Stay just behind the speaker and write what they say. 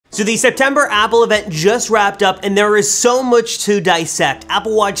So the September Apple event just wrapped up and there is so much to dissect.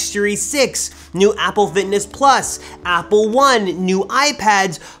 Apple Watch Series 6, new Apple Fitness Plus, Apple One, new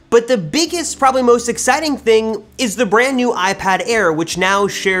iPads, but the biggest, probably most exciting thing is the brand new iPad Air, which now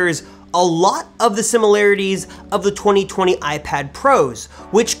shares a lot of the similarities of the 2020 iPad Pros,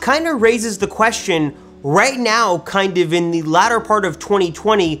 which kind of raises the question right now, kind of in the latter part of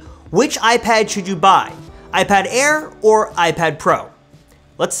 2020, which iPad should you buy? iPad Air or iPad Pro?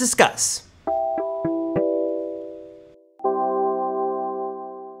 Let's discuss.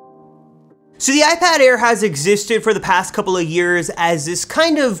 So the iPad Air has existed for the past couple of years as this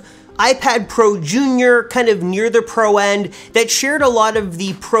kind of iPad Pro Junior, kind of near the Pro end, that shared a lot of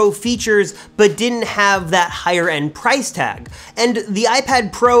the Pro features but didn't have that higher end price tag. And the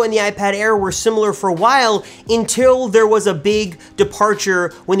iPad Pro and the iPad Air were similar for a while until there was a big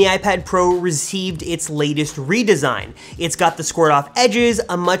departure when the iPad Pro received its latest redesign. It's got the squared off edges,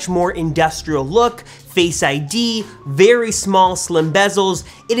 a much more industrial look, Face ID, very small, slim bezels.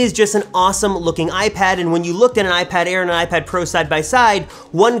 It is just an awesome looking iPad, and when you looked at an iPad Air and an iPad Pro side by side,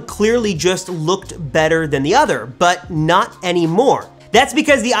 one clearly just looked better than the other, but not anymore. That's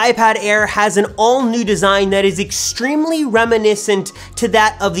because the iPad Air has an all-new design that is extremely reminiscent to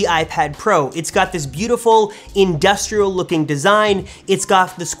that of the iPad Pro. It's got this beautiful industrial-looking design, it's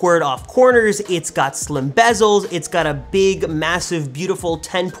got the squared-off corners, it's got slim bezels, it's got a big, massive, beautiful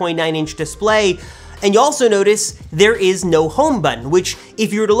 10.9-inch display. And you also notice there is no home button, which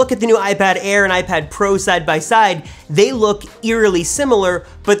if you were to look at the new iPad Air and iPad Pro side by side, they look eerily similar,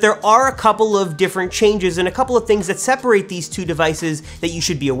 but there are a couple of different changes and a couple of things that separate these two devices that you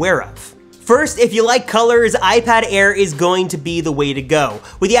should be aware of. First, if you like colors, iPad Air is going to be the way to go.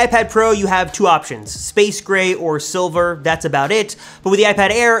 With the iPad Pro, you have two options, space gray or silver, that's about it. But with the iPad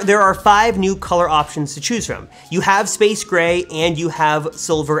Air, there are 5 new color options to choose from. You have space gray and you have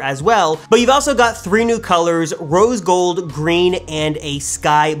silver as well, but you've also got 3 new colors, rose gold, green, and a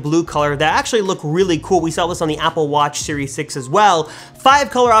sky blue color that actually look really cool. We saw this on the Apple Watch Series 6 as well.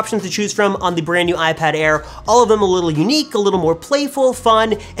 5 color options to choose from on the brand new iPad Air, all of them a little unique, a little more playful,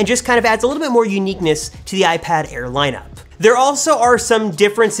 fun, and just kind of adds a little bit more uniqueness to the iPad Air lineup. There also are some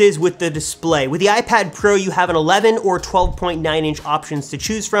differences with the display. With the iPad Pro, you have an 11 or 12.9-inch options to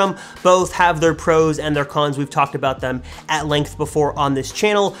choose from. Both have their pros and their cons. We've talked about them at length before on this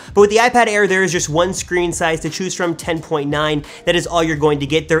channel. But with the iPad Air, there is just one screen size to choose from, 10.9. That is all you're going to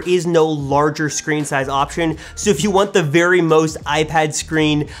get. There is no larger screen size option. So if you want the very most iPad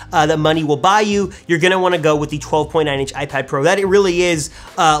screen that money will buy you, you're gonna wanna go with the 12.9-inch iPad Pro. That it really is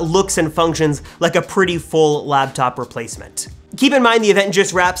looks and functions like a pretty full laptop replacement. Keep in mind the event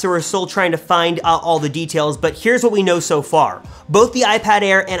just wrapped, so we're still trying to find out all the details, but here's what we know so far. Both the iPad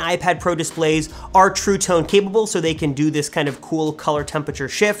Air and iPad Pro displays are True Tone capable, so they can do this kind of cool color temperature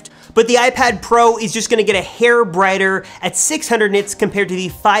shift. But the iPad Pro is just gonna get a hair brighter at 600 nits compared to the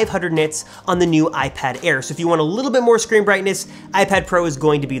 500 nits on the new iPad Air. So if you want a little bit more screen brightness, iPad Pro is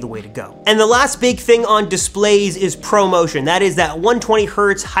going to be the way to go. And the last big thing on displays is ProMotion. That is that 120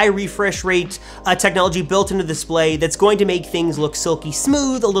 Hz high refresh rate technology built into the display that's going to make things look silky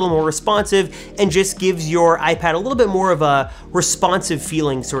smooth, a little more responsive, and just gives your iPad a little bit more of a responsive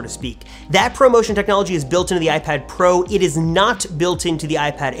feeling, so to speak. That ProMotion technology is built into the iPad Pro. It is not built into the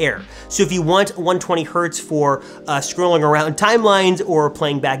iPad Air. So if you want 120 Hz for scrolling around timelines or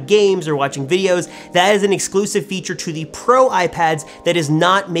playing back games or watching videos, that is an exclusive feature to the Pro iPads that is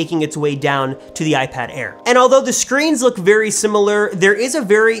not making its way down to the iPad Air. And although the screens look very similar, there is a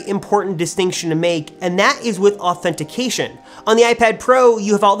very important distinction to make, and that is with authentication. On the iPad Pro,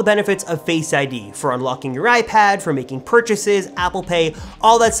 you have all the benefits of Face ID for unlocking your iPad, for making purchases, Apple Pay,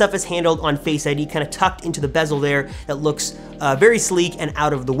 all that stuff is handled on Face ID, kind of tucked into the bezel there that looks very sleek and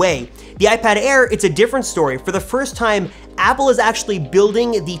out of the way. The iPad Air, it's a different story. For the first time, Apple is actually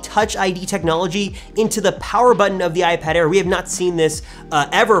building the TouchID technology into the power button of the iPad Air. We have not seen this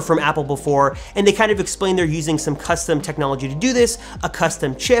ever from Apple before, and they kind of explain they're using some custom technology to do this, a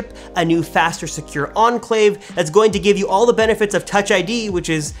custom chip, a new faster secure enclave that's going to give you all the benefits of TouchID, which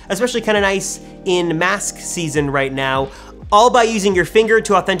is especially kind of nice in mask season right now, all by using your finger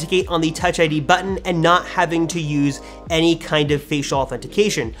to authenticate on the TouchID button and not having to use any kind of facial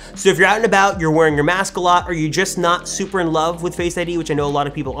authentication. So if you're out and about, you're wearing your mask a lot, or you're just not super in love with Face ID, which I know a lot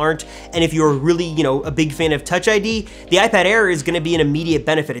of people aren't, and if you're really, a big fan of Touch ID, the iPad Air is gonna be an immediate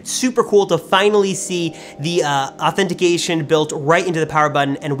benefit. It's super cool to finally see the authentication built right into the power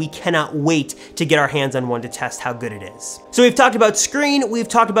button, and we cannot wait to get our hands on one to test how good it is. So we've talked about screen, we've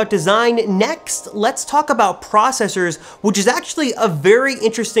talked about design. Next, let's talk about processors, which is actually a very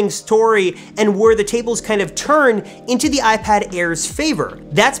interesting story and where the tables kind of turn into into the iPad Air's favor.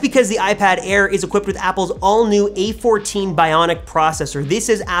 That's because the iPad Air is equipped with Apple's all-new A14 Bionic processor. This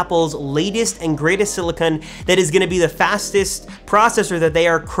is Apple's latest and greatest silicon that is going to be the fastest processor that they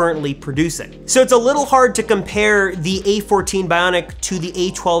are currently producing. So it's a little hard to compare the A14 Bionic to the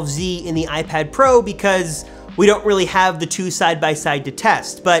A12Z in the iPad Pro because we don't really have the two side by side to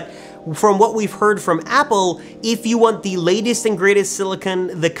test. But from what we've heard from Apple, if you want the latest and greatest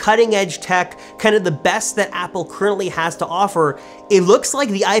silicon, the cutting edge tech, kind of the best that Apple currently has to offer, it looks like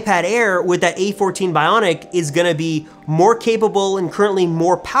the iPad Air with that A14 Bionic is gonna be more capable and currently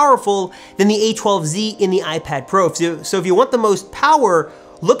more powerful than the A12Z in the iPad Pro. So if you want the most power,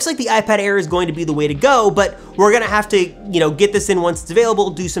 looks like the iPad Air is going to be the way to go, but we're gonna have to, get this in once it's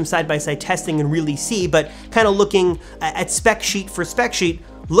available, do some side-by-side testing and really see, but kind of looking at spec sheet for spec sheet,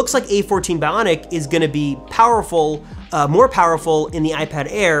 looks like A14 Bionic is gonna be powerful, more powerful in the iPad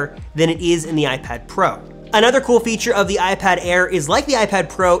Air than it is in the iPad Pro. Another cool feature of the iPad Air is, like the iPad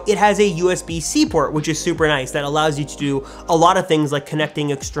Pro, it has a USB-C port, which is super nice. That allows you to do a lot of things like connecting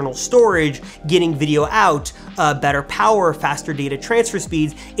external storage, getting video out, better power, faster data transfer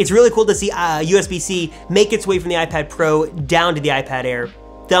speeds. It's really cool to see USB-C make its way from the iPad Pro down to the iPad Air.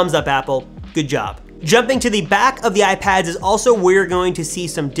 Thumbs up, Apple. Good job. Jumping to the back of the iPads is also where you're going to see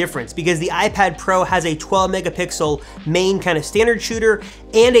some difference, because the iPad Pro has a 12 megapixel main kind of standard shooter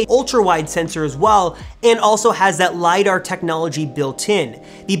and a ultra wide sensor as well, and also has that LiDAR technology built in.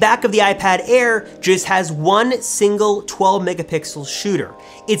 The back of the iPad Air just has one single 12 megapixel shooter.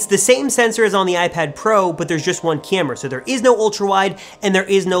 It's the same sensor as on the iPad Pro, but there's just one camera. So there is no ultra wide and there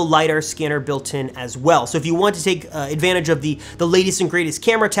is no LiDAR scanner built in as well. So if you want to take advantage of the latest and greatest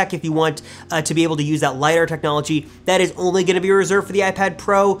camera tech, if you want to be able to use that LiDAR technology, that is only going to be reserved for the iPad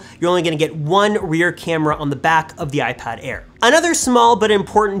Pro. You're only going to get one rear camera on the back of the iPad Air. Another small but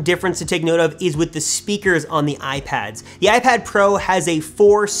important difference to take note of is with the speakers on the iPads. The iPad Pro has a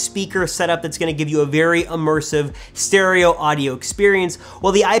 4-speaker setup that's going to give you a very immersive stereo audio experience,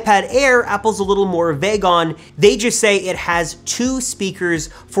 while the iPad Air, Apple's a little more vague on. They just say it has 2 speakers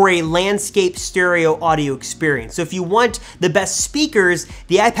for a landscape stereo audio experience. So if you want the best speakers,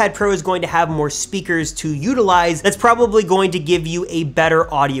 the iPad Pro is going to have more speakers to utilize. That's probably going to give you a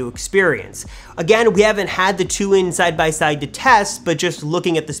better audio experience. Again, we haven't had the 2 in side by side to test, but just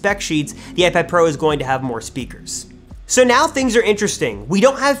looking at the spec sheets, the iPad Pro is going to have more speakers. So now things are interesting. We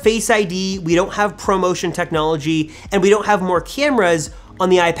don't have Face ID, we don't have ProMotion technology, and we don't have more cameras on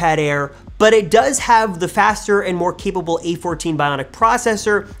the iPad Air, but it does have the faster and more capable A14 Bionic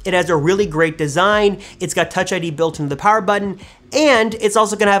processor. It has a really great design. It's got TouchID built into the power button, and it's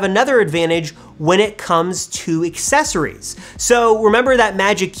also gonna have another advantage when it comes to accessories. So remember that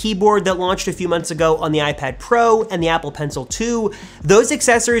Magic Keyboard that launched a few months ago on the iPad Pro and the Apple Pencil 2? Those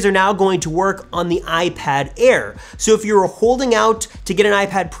accessories are now going to work on the iPad Air. So if you're holding out to get an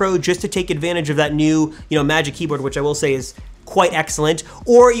iPad Pro just to take advantage of that new, Magic Keyboard, which I will say is quite excellent,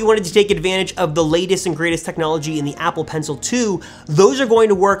 or you wanted to take advantage of the latest and greatest technology in the Apple Pencil 2, those are going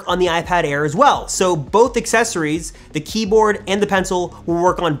to work on the iPad Air as well. So both accessories, the keyboard and the pencil, will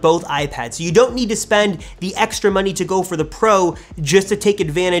work on both iPads. So you don't need to spend the extra money to go for the Pro just to take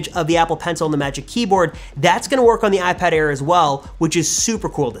advantage of the Apple Pencil and the Magic Keyboard. That's gonna work on the iPad Air as well, which is super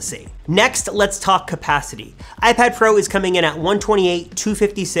cool to see. Next, let's talk capacity. iPad Pro is coming in at 128,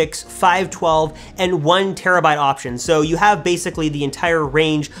 256, 512, and 1 terabyte options. So you have basically the entire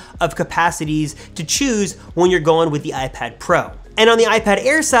range of capacities to choose when you're going with the iPad Pro. And on the iPad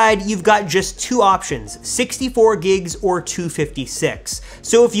Air side, you've got just 2 options, 64 gigs or 256.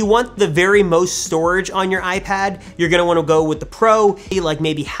 So if you want the very most storage on your iPad, you're gonna wanna go with the Pro, like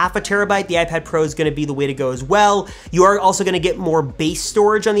maybe half a terabyte. The iPad Pro is gonna be the way to go as well. You are also gonna get more base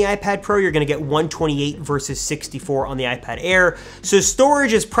storage on the iPad Pro. You're gonna get 128 versus 64 on the iPad Air. So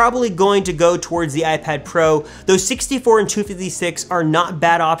storage is probably going to go towards the iPad Pro. Those 64 and 256 are not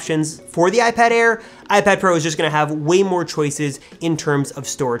bad options for the iPad Air. iPad Pro is just gonna have way more choices in terms of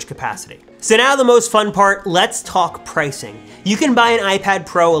storage capacity. So now the most fun part, let's talk pricing. You can buy an iPad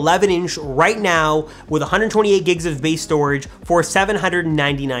Pro 11-inch right now with 128 gigs of base storage for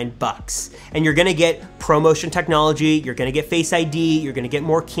 $799. And you're gonna get ProMotion technology, you're gonna get Face ID, you're gonna get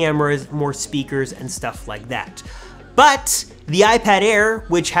more cameras, more speakers, and stuff like that. But the iPad Air,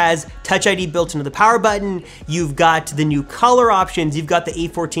 which has TouchID built into the power button, you've got the new color options, you've got the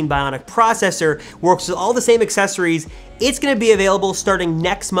A14 Bionic processor, works with all the same accessories. It's gonna be available starting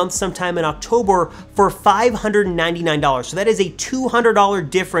next month sometime in October for $599. So that is a $200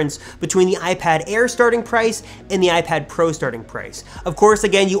 difference between the iPad Air starting price and the iPad Pro starting price. Of course,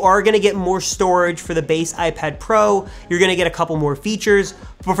 again, you are gonna get more storage for the base iPad Pro, you're gonna get a couple more features,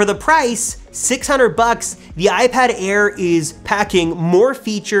 but for the price, $600, the iPad Air is packing more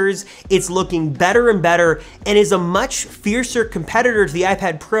features, it's looking better and better, and is a much fiercer competitor to the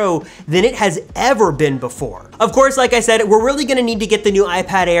iPad Pro than it has ever been before. Of course, like I said, we're really gonna need to get the new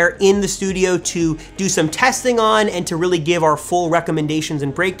iPad Air in the studio to do some testing on and to really give our full recommendations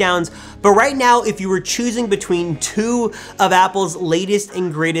and breakdowns. But right now, if you were choosing between two of Apple's latest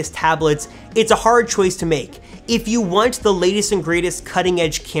and greatest tablets, it's a hard choice to make. If you want the latest and greatest cutting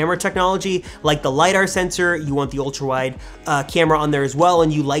edge camera technology, like the LiDAR sensor, you want the ultra wide camera on there as well,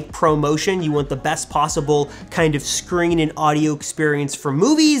 and you like ProMotion, you want the best possible kind of screen and audio experience for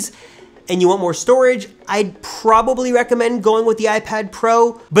movies, and you want more storage, I'd probably recommend going with the iPad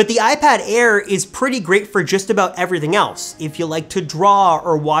Pro, but the iPad Air is pretty great for just about everything else. If you like to draw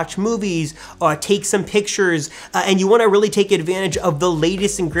or watch movies or take some pictures, and you wanna really take advantage of the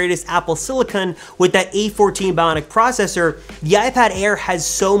latest and greatest Apple silicon with that A14 Bionic processor, the iPad Air has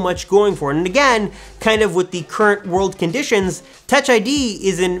so much going for it. And again, kind of with the current world conditions, TouchID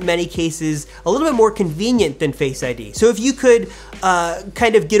is in many cases a little bit more convenient than FaceID. So if you could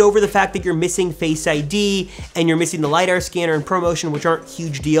kind of get over the fact that you're missing FaceID and you're missing the LiDAR scanner and ProMotion, which aren't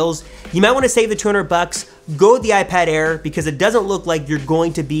huge deals, you might want to save the $200, go with the iPad Air because it doesn't look like you're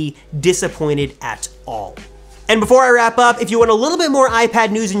going to be disappointed at all. And before I wrap up, if you want a little bit more iPad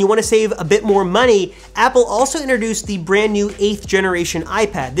news and you want to save a bit more money, Apple also introduced the brand new 8th generation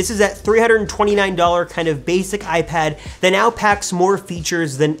iPad. This is that $329 kind of basic iPad that now packs more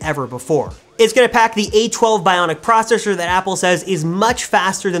features than ever before. It's gonna pack the A12 Bionic processor that Apple says is much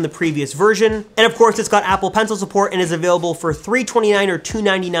faster than the previous version. And of course, it's got Apple Pencil support and is available for $329 or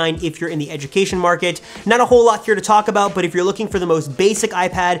 $299 if you're in the education market. Not a whole lot here to talk about, but if you're looking for the most basic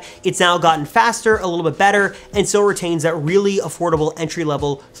iPad, it's now gotten faster, a little bit better, and still retains that really affordable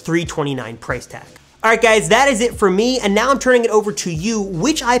entry-level $329 price tag. All right, guys, that is it for me, and now I'm turning it over to you.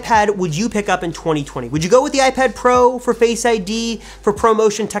 Which iPad would you pick up in 2020? Would you go with the iPad Pro for Face ID, for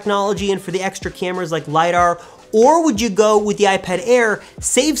ProMotion technology, and for the extra cameras like LiDAR? Or would you go with the iPad Air,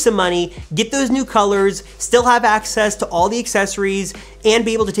 save some money, get those new colors, still have access to all the accessories, and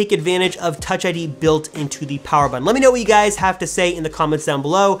be able to take advantage of TouchID built into the power button? Let me know what you guys have to say in the comments down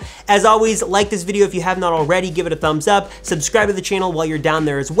below. As always, like this video if you have not already, give it a thumbs up, subscribe to the channel while you're down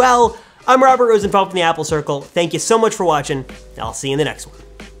there as well. I'm Robert Rosenfeld from the Apple Circle. Thank you so much for watching. I'll see you in the next one.